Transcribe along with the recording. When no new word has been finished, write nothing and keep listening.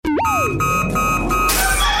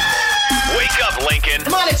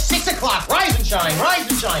Rise and shine, rise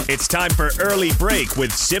and shine. It's time for Early Break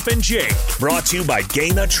with Sip and Jake, brought to you by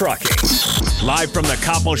Gaina Trucking. Live from the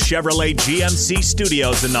Koppel Chevrolet GMC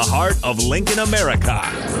studios in the heart of Lincoln, America.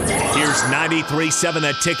 Here's 93.7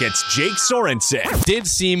 The Ticket's Jake Sorensen. Did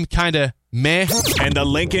seem kind of meh. And the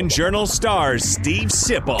Lincoln Journal-Star's Steve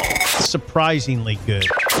Sipple. Surprisingly good.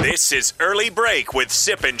 This is Early Break with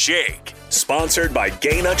Sip and Jake, sponsored by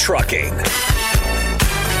Gaina Trucking.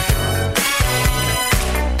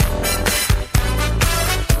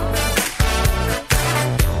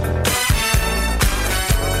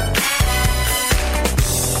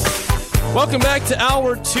 Welcome back to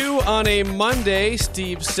Hour 2 on a Monday.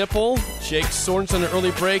 Steve Sipple, Jake Sorensen on an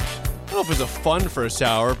early break. I don't know if it was a fun first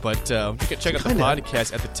hour, but you can check out the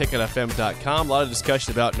podcast at theticketfm.com. A lot of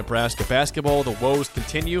discussion about Nebraska basketball. The woes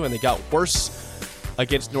continue, and they got worse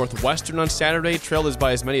against Northwestern on Saturday. Trailed is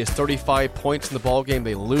by as many as 35 points in the ballgame.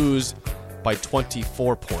 They lose by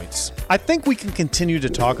 24 points. I think we can continue to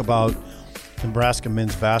talk about Nebraska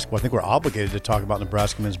men's basketball. I think we're obligated to talk about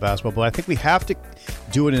Nebraska men's basketball, but I think we have to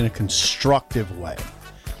do it in a constructive way,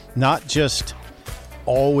 not just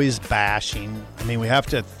always bashing. I mean, we have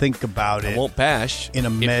to think about it. I won't bash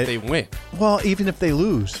if they win. Well, even if they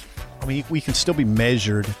lose, I mean, we can still be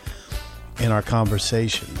measured in our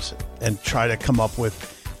conversations and try to come up with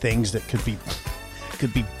things that could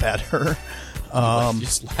be better. You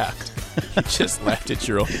just laughed. You just laughed at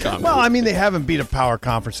your own comment. Well, I mean, they haven't beat a power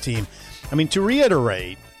conference team. I mean, to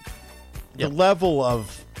reiterate, the level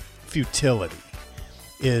of futility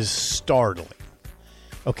is startling.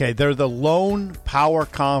 Okay, they're the lone power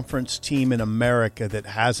conference team in America that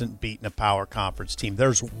hasn't beaten a power conference team.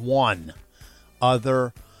 There's one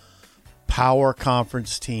other power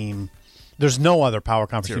conference team. There's no other power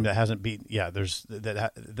conference team that hasn't beaten. Yeah,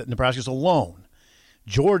 that Nebraska's alone.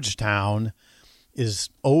 Georgetown is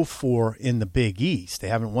 0-4 in the Big East. They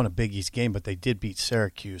haven't won a Big East game, but they did beat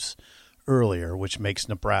Syracuse earlier, which makes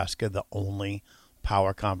Nebraska the only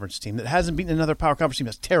power conference team that hasn't beaten another power conference team.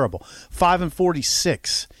 That's terrible.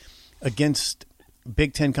 5-46 against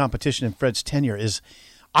Big Ten competition in Fred's tenure is,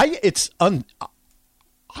 I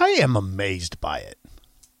am amazed by it.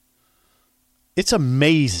 It's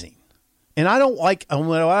amazing, and I don't like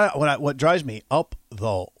what drives me up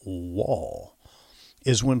the wall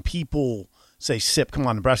is when people say, "Sip, come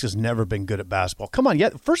on, Nebraska's never been good at basketball." Come on,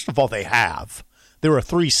 first of all, they have. They were a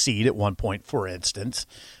 3 seed at one point, for instance.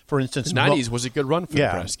 The 90s was a good run for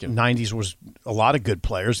Nebraska. 90s was a lot of good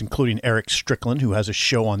players, including Eric Strickland, who has a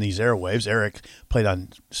show on these airwaves. Eric played on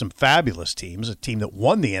some fabulous teams, a team that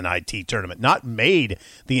won the NIT tournament, not made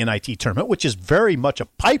the NIT tournament, which is very much a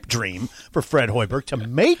pipe dream for Fred Hoiberg to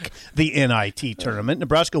make the NIT tournament.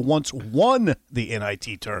 Nebraska once won the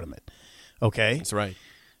NIT tournament. Okay? That's right.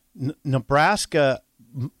 Nebraska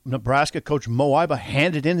coach Mo Iba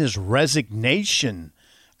handed in his resignation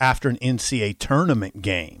after an NCAA tournament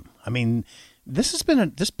game. I mean, this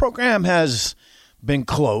program has been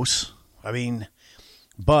close. I mean,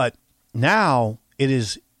 but now it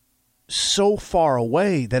is so far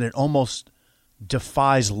away that it almost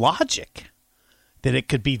defies logic that it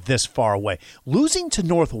could be this far away. Losing to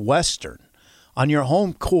Northwestern on your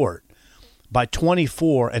home court by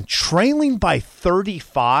 24 and trailing by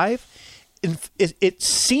 35, it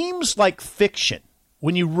seems like fiction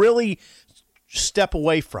when you really step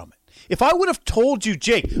away from it. If I would have told you,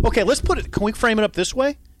 Jake, okay, can we frame it up this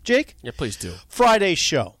way, Jake? Yeah, please do. Friday's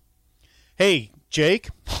show. Hey, Jake,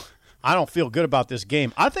 I don't feel good about this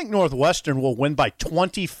game. I think Northwestern will win by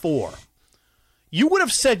 24. You would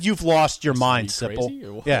have said you've lost your mind,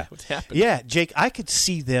 Sipple. Yeah. What's happened? Yeah, Jake, I could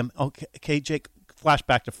see them. Okay, Jake,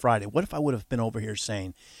 flashback to Friday. What if I would have been over here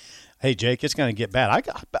saying, "Hey, Jake, it's going to get bad.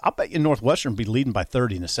 I'll bet you Northwestern will be leading by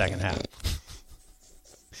 30 in the second half."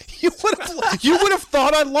 You would have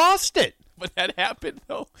thought I lost it. But that happened,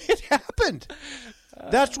 though. It happened.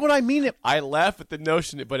 That's what I mean. I laugh at the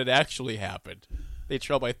notion, but it actually happened. They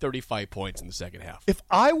trailed by 35 points in the second half. If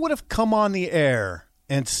I would have come on the air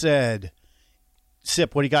and said,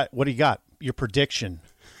 "Sip, what do you got? What do you got? Your prediction?"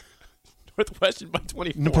 Northwestern by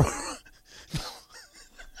 24.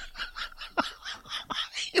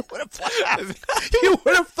 You would have laughed. You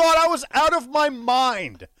would have thought I was out of my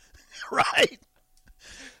mind, right?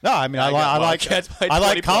 No, I mean I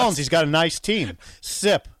like Collins. He's got a nice team.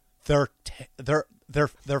 Sip, they're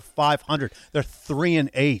 500. They're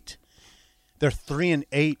 3-8. They're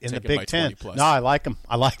 3-8 in the Big Ten. No, I like them.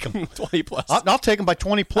 20 plus. I'll take them by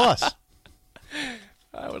 20 plus.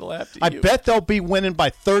 I would laugh at you. I bet they'll be winning by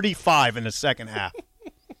 35 in the second half.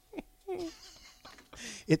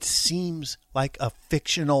 It seems like a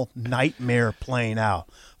fictional nightmare playing out.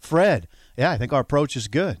 Fred, yeah, I think our approach is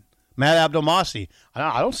good. Matt Abdelmassi.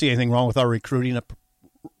 I don't see anything wrong with our recruiting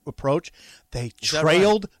approach. They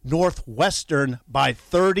trailed Northwestern by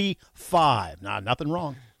 35. Nothing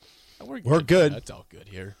wrong. We're good. That's all good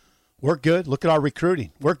here. We're good. Look at our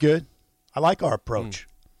recruiting. We're good. I like our approach.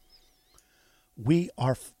 We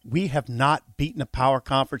have not beaten a power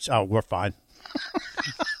conference. Oh, we're fine.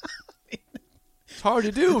 It's hard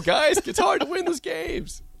to do, guys. It's hard to win those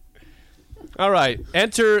games. All right.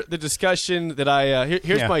 Enter the discussion that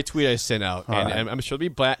here's my tweet I sent out. And I'm sure there'll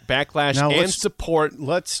be backlash and support.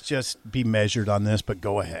 Let's just be measured on this, but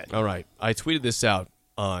go ahead. All right. I tweeted this out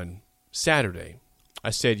on Saturday. I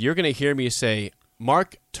said, you're going to hear me say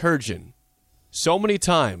Mark Turgeon so many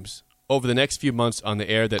times over the next few months on the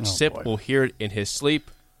air that Sip will hear it in his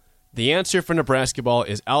sleep. The answer for Nebrasketball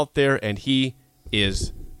is out there, and he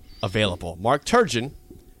is available. Mark Turgeon,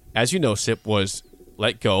 as you know, Sip, was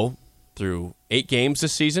let go through 8 games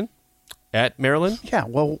this season at Maryland. Yeah,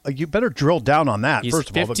 well, you better drill down on that. He's first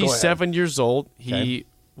of all, 57 years old. He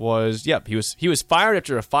was fired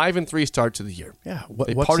after a 5-3 start to the year. Yeah,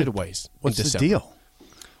 they parted ways. What's in the December. deal?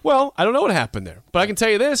 Well, I don't know what happened there, but I can tell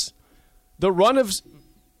you this: the run of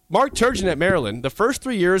Mark Turgeon at Maryland, the first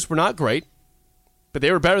 3 years were not great, but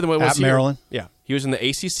they were better than what it was at Maryland. Yeah, he was in the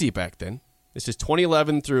ACC back then. This is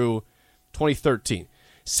 2011 through 2013.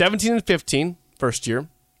 17-15 first year.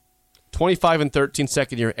 25-13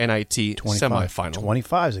 second year NIT semifinal.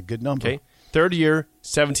 25 is a good number. Okay. Third year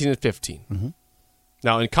 17-15. Mm-hmm.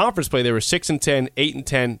 Now in conference play they were 6-10,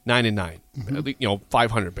 8-10, 9-9.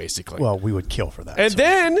 500 basically. Well, we would kill for that. And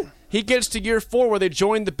then he gets to year 4 where they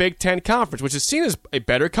joined the Big Ten Conference, which is seen as a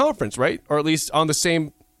better conference, right? Or at least on the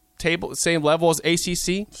same table, same level as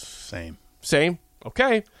ACC. Same.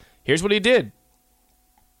 Okay. Here's what he did.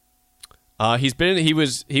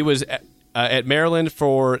 He was at Maryland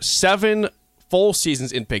for 7 full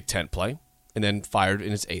seasons in Big Ten play, and then fired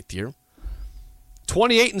in his 8th year.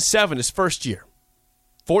 28-7 his first year.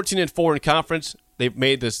 14-4 in conference. They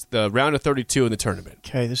made the round of 32 in the tournament.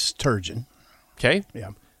 Okay, this is Turgeon. Okay?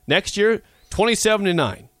 Yeah. Next year,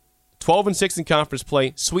 27-9. 12-6 in conference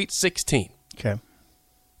play, Sweet 16. Okay.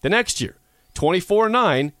 The next year,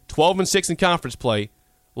 24-9, 12-6 in conference play,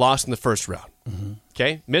 lost in the first round. Mm-hmm.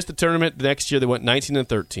 Okay? Missed the tournament. The next year, they went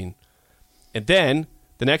 19-13. And then,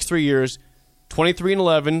 the next 3 years,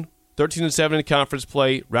 23-11, 13-7 in conference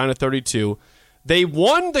play, round of 32. They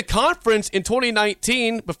won the conference in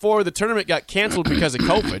 2019 before the tournament got canceled because of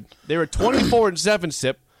COVID. They were 24-7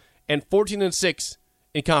 SIP and 14-6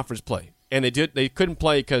 in conference play. And they couldn't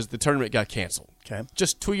play because the tournament got canceled. Okay.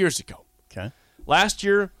 Just 2 years ago. Okay. Last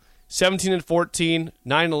year, 17-14,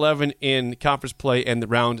 9-11 in conference play and the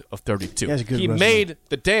round of 32. He made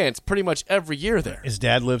the dance pretty much every year there. His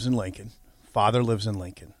dad lives in Lincoln. Father lives in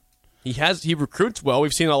Lincoln. He recruits well.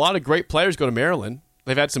 We've seen a lot of great players go to Maryland.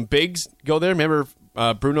 They've had some bigs go there. Remember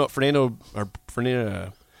Bruno Fernando? It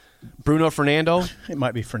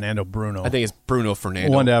might be Fernando Bruno. I think it's Bruno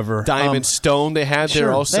Fernando. Whatever. Diamond Stone they had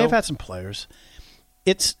there also. They've had some players.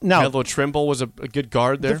 It's now Melo Trimble was a good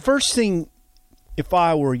guard there. The first thing, if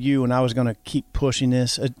I were you and I was going to keep pushing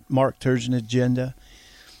this Mark Turgeon agenda,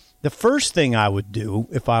 the first thing I would do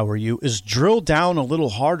if I were you is drill down a little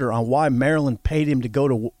harder on why Maryland paid him to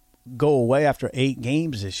go away after 8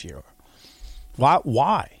 games this year.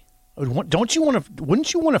 Why? Wouldn't you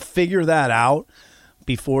want to figure that out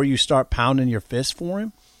before you start pounding your fist for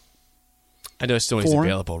him? I know still he's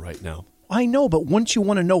available right now. I know, but wouldn't you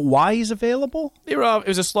want to know why he's available? It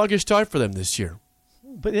was a sluggish start for them this year.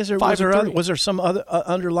 But was there some other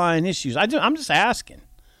underlying issues? I'm just asking.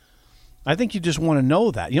 I think you just want to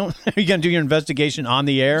know that. You don't. Are you going to do your investigation on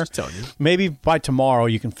the air? Just telling you. Maybe by tomorrow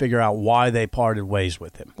you can figure out why they parted ways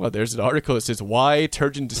with him. Well, there's an article that says why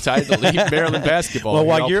Turgeon decided to leave Maryland basketball. Well,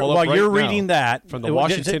 while you're reading that from the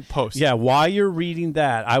Washington Post. Yeah, while you're reading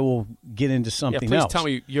that, I will get into something else. Please tell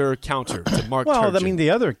me your counter to Mark Turgeon. Well, I mean,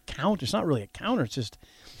 the other counter. It's not really a counter. It's just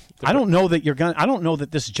I don't know that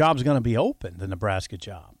this job's going to be open. The Nebraska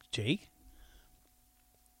job, Jake.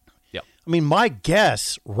 I mean, my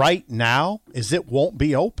guess right now is it won't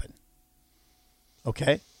be open.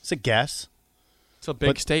 Okay? It's a guess. It's a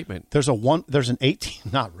big statement. There's an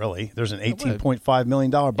 $18.5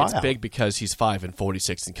 million buyout. It's big because he's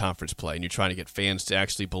 5-46 in conference play, and you're trying to get fans to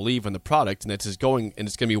actually believe in the product, and it's going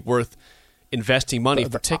to be worth investing money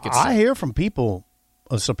for tickets. I hear from people,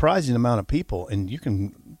 a surprising amount of people, and you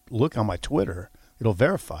can look on my Twitter, it'll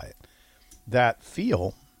verify it, that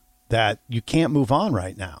feel that you can't move on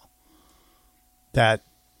right now. The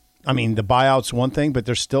buyout's one thing, but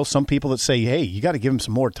there's still some people that say, hey, you got to give him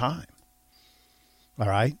some more time. All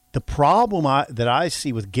right? The problem that I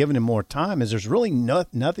see with giving him more time is there's really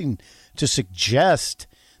nothing to suggest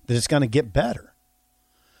that it's going to get better.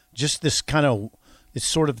 Just this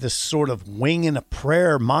sort of wing and a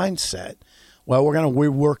prayer mindset. Well, we're going to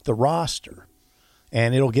rework the roster,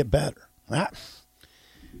 and it'll get better.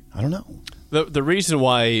 I don't know. The reason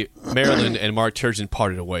why Maryland and Mark Turgeon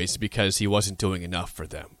parted ways is because he wasn't doing enough for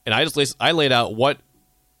them. And I laid out what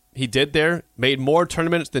he did there, made more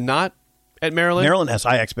tournaments than not at Maryland. Maryland has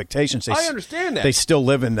high expectations. I understand that. They still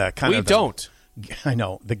live in the We don't. I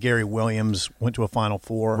know. The Gary Williams went to a Final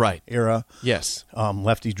Four era. Yes.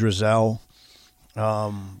 Lefty Drizel,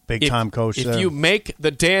 big-time coach If there. you make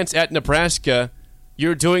the dance at Nebraska,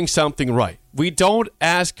 you're doing something right. We don't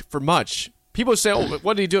ask for much. People say, oh,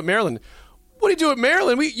 what did he do at Maryland? What did he do at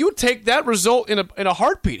Maryland? You take that result in a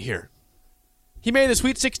heartbeat here. He made the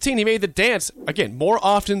Sweet 16. He made the dance, again, more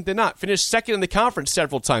often than not. Finished second in the conference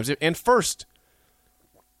several times and first.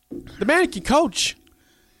 The man can coach.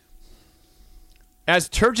 As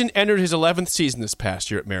Turgeon entered his 11th season this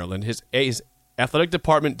past year at Maryland, his athletic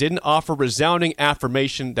department didn't offer resounding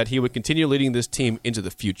affirmation that he would continue leading this team into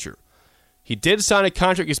the future. He did sign a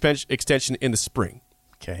contract extension in the spring.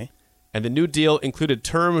 Okay. And the new deal included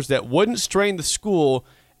terms that wouldn't strain the school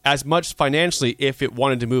as much financially if it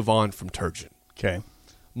wanted to move on from Turgeon. Okay.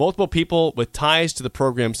 Multiple people with ties to the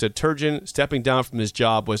program said Turgeon stepping down from his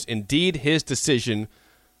job was indeed his decision,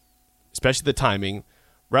 especially the timing,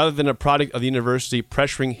 rather than a product of the university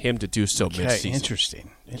pressuring him to do so mid-season.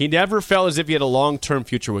 Interesting. He never felt as if he had a long-term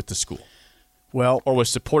future with the school. Well, or was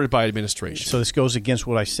supported by administration. So this goes against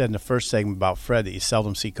what I said in the first segment about Fred, that you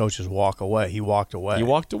seldom see coaches walk away. He walked away. He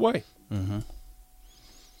walked away. Mm-hmm.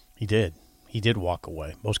 He did. He did walk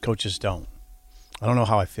away. Most coaches don't. I don't know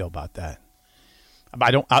how I feel about that.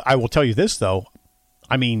 I will tell you this, though.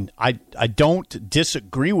 I mean, I don't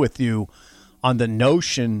disagree with you on the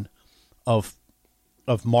notion of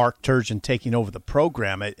Mark Turgeon taking over the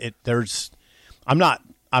program.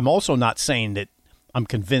 I'm also not saying that I'm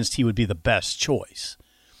convinced he would be the best choice.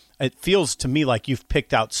 It feels to me like you've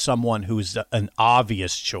picked out someone who's an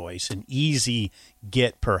obvious choice, an easy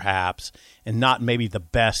get perhaps, and not maybe the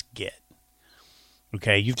best get.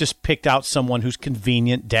 Okay, you've just picked out someone who's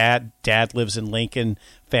convenient. Dad lives in Lincoln,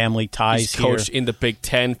 family ties He's here. coached in the Big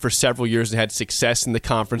Ten for several years and had success in the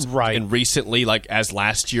conference. Right. And recently, like as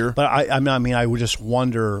last year. But I would just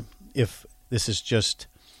wonder if this is just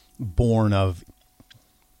born of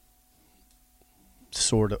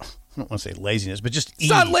sort of, I don't want to say laziness, but just ease. It's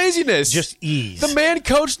not laziness. Just ease. The man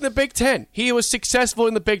coached in the Big Ten. He was successful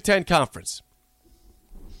in the Big Ten Conference.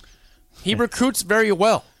 He recruits very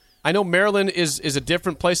well. I know Maryland is a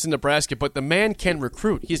different place than Nebraska, but the man can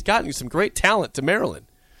recruit. He's gotten some great talent to Maryland.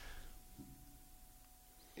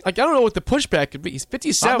 Like, I don't know what the pushback could be. He's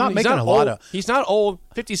 57. I'm not making a lot of. He's not old.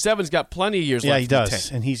 57's got plenty of years left. Yeah, he does,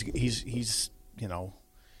 10. and he's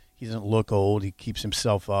he doesn't look old. He keeps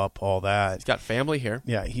himself up, all that. He's got family here.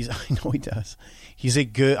 Yeah, I know he does. He's a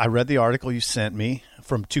good. I read the article you sent me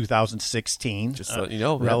from 2016. Just so you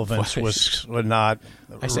know, relevance was not.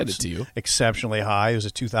 I sent it to you. Exceptionally high. It was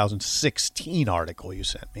a 2016 article you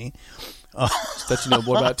sent me. Just let you know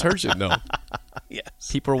more about Turgeon, though.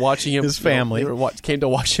 Yes, people are watching him. His family came to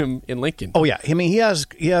watch him in Lincoln. Oh yeah, I mean he has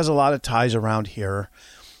a lot of ties around here,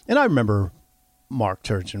 and I remember Mark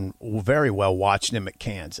Turgeon very well watching him at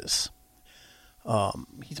Kansas.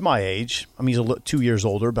 He's my age. I mean, he's 2 years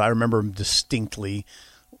older, but I remember him distinctly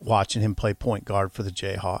watching him play point guard for the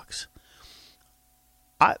Jayhawks.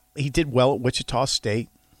 He did well at Wichita State.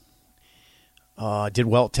 Did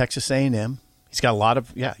well at Texas A&M. He's got a lot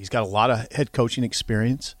of head coaching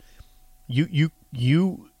experience. It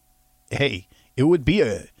would be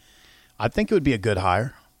I think it would be a good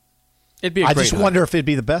hire. It'd be a great I just hire. wonder if it'd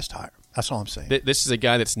be the best hire. That's all I'm saying. This is a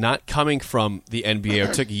guy that's not coming from the NBA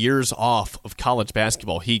or took years off of college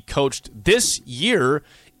basketball. He coached this year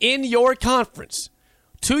in your conference.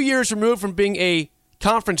 2 years removed from being a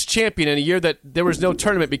conference champion in a year that there was no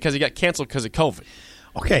tournament because it got canceled because of COVID.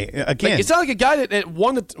 Okay, again, it's not like a guy that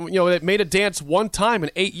won that made a dance one time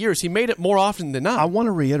in 8 years. He made it more often than not. I want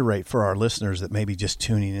to reiterate for our listeners that may be just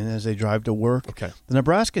tuning in as they drive to work. Okay, the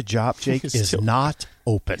Nebraska job, Jake, is not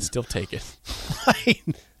open. Still take it. Right.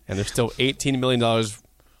 And there's still $18 million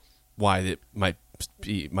wide it might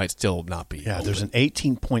still not be. Yeah, open. there's an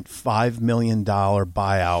 $18.5 million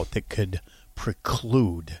buyout that could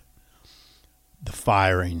preclude the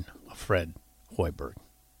firing of Fred Hoiberg.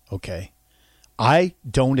 Okay. I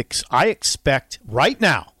expect right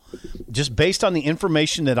now, just based on the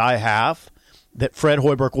information that I have, that Fred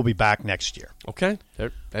Hoiberg will be back next year. Okay.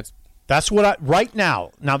 That's what right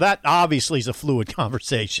now. Now that obviously is a fluid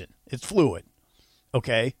conversation. It's fluid.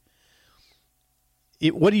 Okay.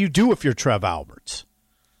 What do you do if you're Trev Alberts?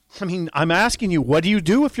 I mean, I'm asking you, what do you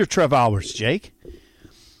do if you're Trev Alberts, Jake?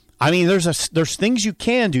 I mean, there's things you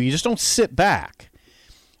can do. You just don't sit back.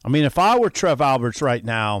 I mean, if I were Trev Alberts right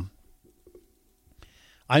now,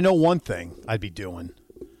 I know one thing I'd be doing.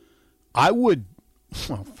 I would,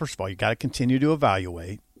 well, first of all, you got to continue to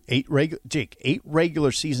evaluate. 8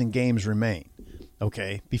 regular season games remain,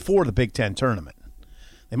 okay, before the Big Ten tournament.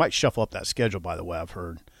 They might shuffle up that schedule, by the way, I've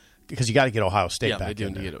heard, because you got to get Ohio State back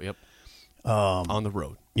in there. Yep. On the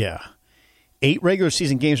road. Yeah. 8 regular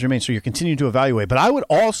season games remain, so you're continuing to evaluate. But I would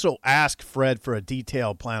also ask Fred for a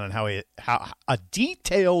detailed plan on how a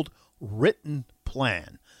detailed written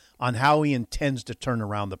plan on how he intends to turn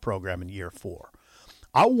around the program in year 4.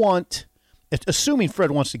 I want, assuming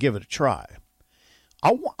Fred wants to give it a try,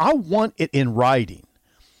 I want it in writing.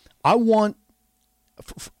 I want,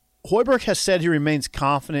 Hoiberg has said he remains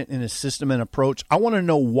confident in his system and approach. I want to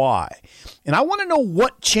know why. And I want to know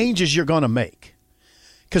what changes you're going to make.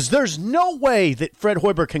 Because there's no way that Fred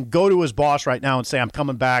Hoiberg can go to his boss right now and say, I'm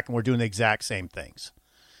coming back and we're doing the exact same things.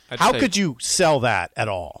 How could you sell that at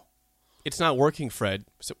all? It's not working, Fred,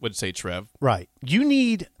 would say Trev. Right. You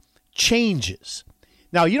need changes.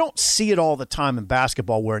 Now, you don't see it all the time in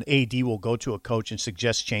basketball where an AD will go to a coach and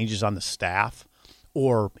suggest changes on the staff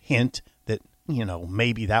or hint that,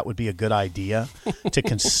 maybe that would be a good idea to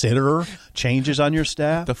consider changes on your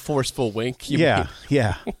staff. The forceful wink. Yeah.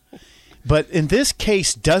 But in this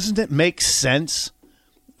case, doesn't it make sense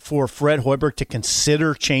for Fred Hoiberg to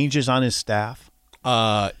consider changes on his staff?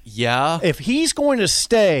 Yeah. If he's going to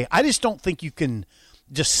stay, I just don't think you can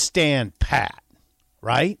just stand pat,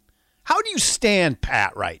 right? How do you stand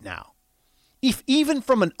pat right now? Even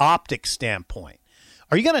from an optics standpoint,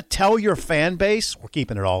 are you going to tell your fan base, we're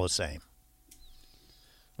keeping it all the same?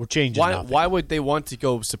 We're changing nothing. Why would they want to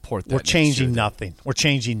go support that? We're changing nothing. We're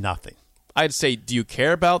changing nothing. I'd say, do you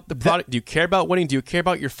care about the product? Do you care about winning? Do you care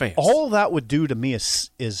about your fans? All that would do to me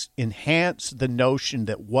is enhance the notion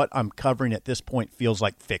that what I'm covering at this point feels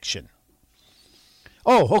like fiction.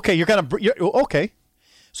 Oh, okay. Okay.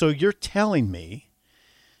 So you're telling me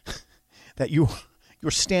that you're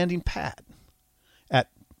standing pat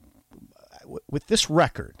with this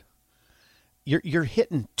record. You're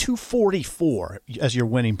hitting 244 as your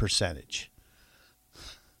winning percentage.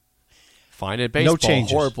 Fine at baseball, no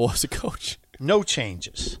changes. Horrible as a coach. No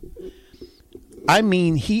changes. I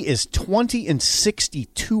mean, he is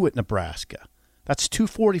 20-62 at Nebraska. That's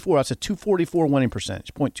 244. That's a 244 winning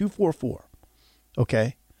percentage, .244.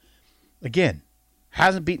 Okay? Again,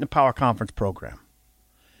 hasn't beaten a power conference program.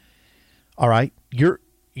 All right? Your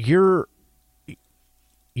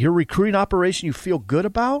recruiting operation you feel good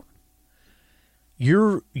about?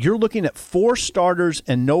 You're looking at 4 starters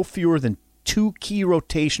and no fewer than 2 key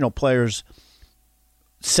rotational players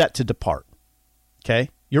set to depart. Okay?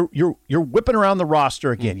 You're whipping around the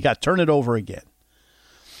roster again. You got to turn it over again.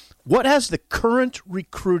 What has the current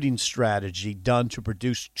recruiting strategy done to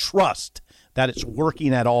produce trust that it's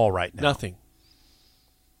working at all right now? Nothing.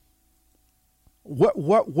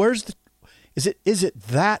 Is it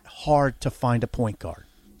that hard to find a point guard?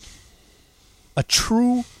 A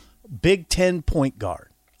true Big Ten point guard.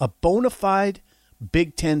 A bona fide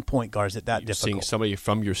Big Ten point guard. Is it that difficult? Seeing somebody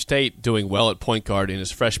from your state doing well at point guard in his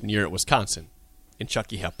freshman year at Wisconsin, in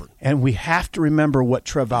Chucky Hepburn. And we have to remember what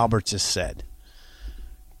Trev Alberts has said.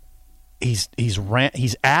 He's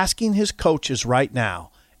asking his coaches right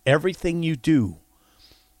now, everything you do,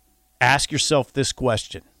 ask yourself this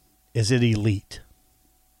question: is it elite?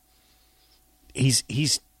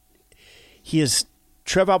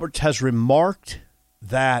 Trev Alberts has remarked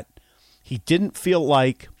that he didn't feel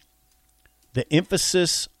like the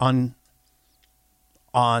emphasis on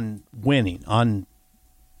winning, on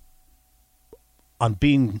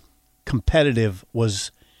being competitive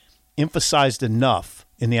was emphasized enough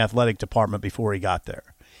in the athletic department before he got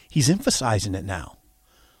there. He's emphasizing it now.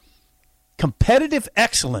 Competitive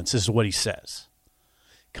excellence is what he says.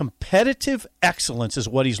 Competitive excellence is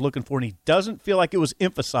what he's looking for, and he doesn't feel like it was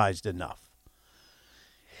emphasized enough.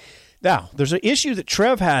 Now, there's an issue that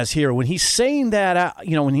Trev has here when he's saying that,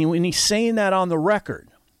 when he's saying that on the record,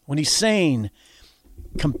 when he's saying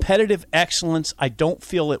competitive excellence, I don't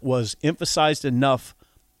feel it was emphasized enough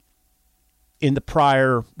in the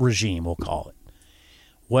prior regime, we'll call it.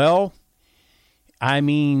 Well, I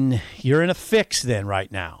mean, you're in a fix then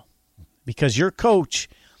right now because your coach,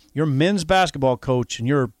 your men's basketball coach, and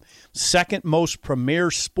your second most premier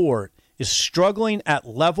sport is struggling at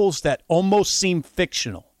levels that almost seem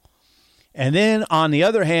fictional. And then, on the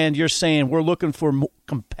other hand, you're saying we're looking for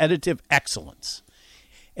competitive excellence.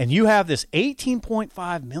 And you have this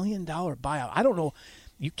 $18.5 million buyout. I don't know.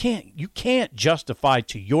 You can't justify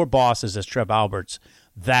to your bosses as Trev Alberts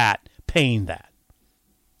paying that.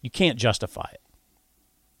 You can't justify it.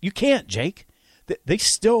 You can't, Jake. They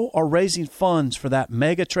still are raising funds for that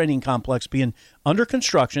mega training complex being under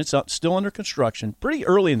construction. It's still under construction, pretty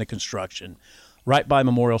early in the construction, right by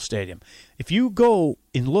Memorial Stadium. If you go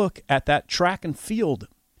and look at that track and field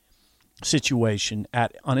situation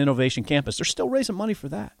on Innovation Campus, they're still raising money for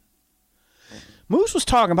that. Moose was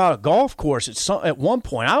talking about a golf course at one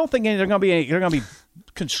point. I don't think they're going to be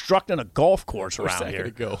constructing a golf course around here.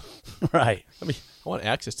 Where's that going to go? Right. I want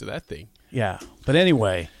access to that thing. Yeah, but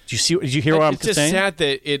anyway, did you hear what I'm saying? It's just sad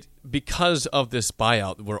that because of this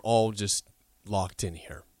buyout, we're all just locked in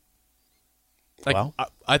here.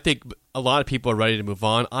 I think a lot of people are ready to move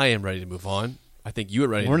on. I am ready to move on. I think you are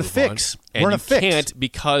ready to move on. We're in a fix. And you can't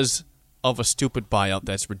because of a stupid buyout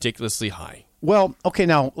that's ridiculously high. Well, okay,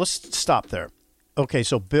 now let's stop there. Okay,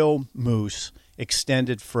 so Bill Moose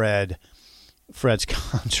extended Fred's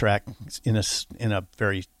contract in a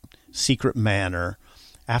very secret manner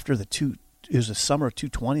after it was the summer of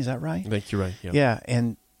 2020, is that right? I think you're right. Yeah. Yeah,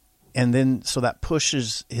 and then so that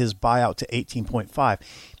pushes his buyout to 18.5.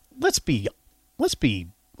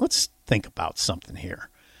 Let's think about something here.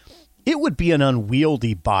 It would be an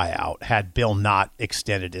unwieldy buyout had Bill not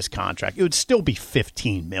extended his contract. It would still be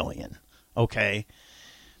 $15 million. Okay?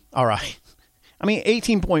 All right. I mean,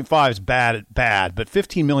 18.5 is bad, but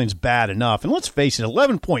 $15 million is bad enough. And let's face it,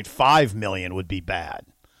 $11.5 million would be bad.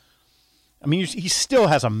 I mean, he still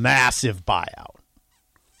has a massive buyout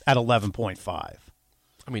at 11.5.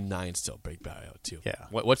 I mean, 9's still a big buyout, too. Yeah.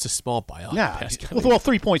 What's a small buyout? Yeah. Well,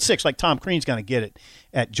 3.6, like Tom Crean's going to get it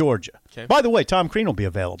at Georgia. Okay. By the way, Tom Crean will be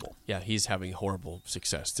available. Yeah, he's having horrible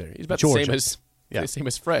success there. He's about Georgia. the same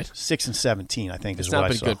as Fred. 6-17, I think, is what I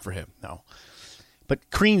saw. It's not been good for him. No. But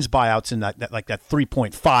Crean's buyout's in that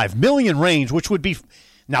 3.5 million range, which would be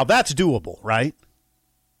now that's doable, right?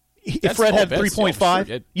 If Fred had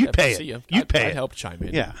 3.5, you'd pay it. You'd pay it. I'd help chime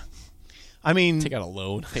in. Yeah. I mean, take out a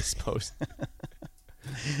loan, I suppose.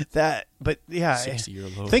 But yeah, 6-year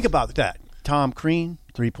loan. Think about that. Tom Crean,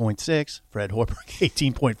 3.6. Fred Hoiberg,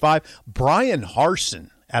 18.5. Brian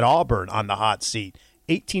Harsin at Auburn on the hot seat,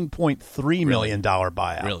 $18.3 million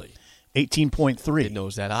buyout. Really? 18.3. Didn't know it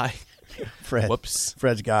was that high. Whoops.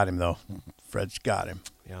 Fred's got him, though. Fred's got him.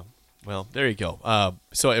 Yeah. Well, there you go.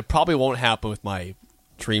 So it probably won't happen with my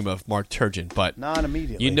dream of Mark Turgeon, but not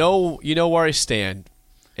immediately. You know where I stand,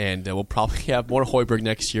 and we'll probably have more Hoiberg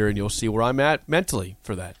next year, and you'll see where I'm at mentally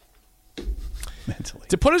for that. Mentally.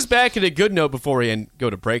 To put us back in a good note before we go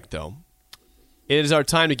to break, though, it is our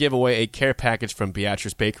time to give away a care package from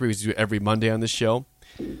Beatrice Bakery. We do it every Monday on this show.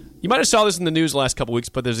 You might have saw this in the news the last couple of weeks,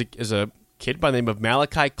 but there's a kid by the name of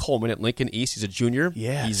Malachi Coleman at Lincoln East. He's a junior.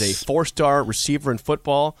 Yes. He's a 4-star receiver in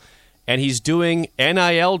football, and he's doing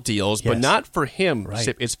NIL deals, but not for him.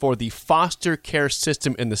 Right. It's for the foster care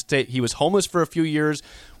system in the state. He was homeless for a few years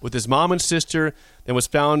with his mom and sister, then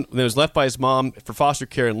was left by his mom for foster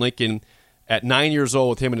care in Lincoln at 9 years old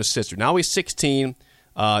with him and his sister. Now he's 16.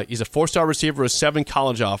 He's a 4-star receiver with 7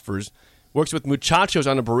 college offers. Works with muchachos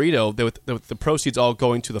on a burrito with the proceeds all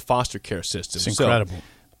going to the foster care system. It's incredible. So,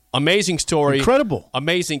 amazing story. Incredible.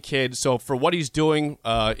 Amazing kid. So for what he's doing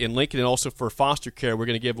in Lincoln and also for foster care, we're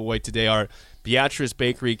going to give away today our Beatrice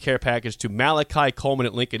Bakery care package to Malachi Coleman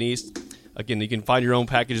at Lincoln East. Again, you can find your own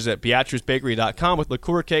packages at beatricebakery.com with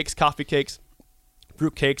liqueur cakes, coffee cakes,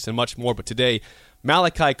 fruit cakes, and much more. But today,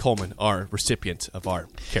 Malachi Coleman, our recipient of our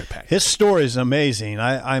care package. His story is amazing.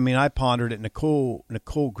 I mean, I pondered it. Nicole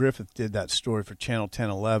Griffith did that story for Channel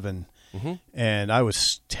 1011, and I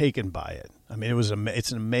was taken by it. I mean,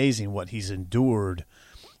 it's amazing what he's endured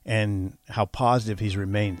and how positive he's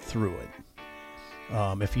remained through it.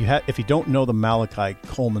 If you don't know the Malachi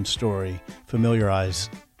Coleman story, familiarize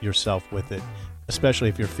yourself with it, especially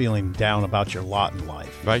if you're feeling down about your lot in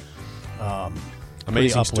life. Right.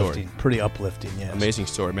 Amazing story. Pretty uplifting, yes. Amazing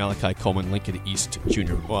story. Malachi Coleman, Lincoln East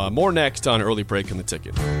Jr. More next on Early Break in the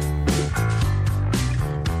Ticket.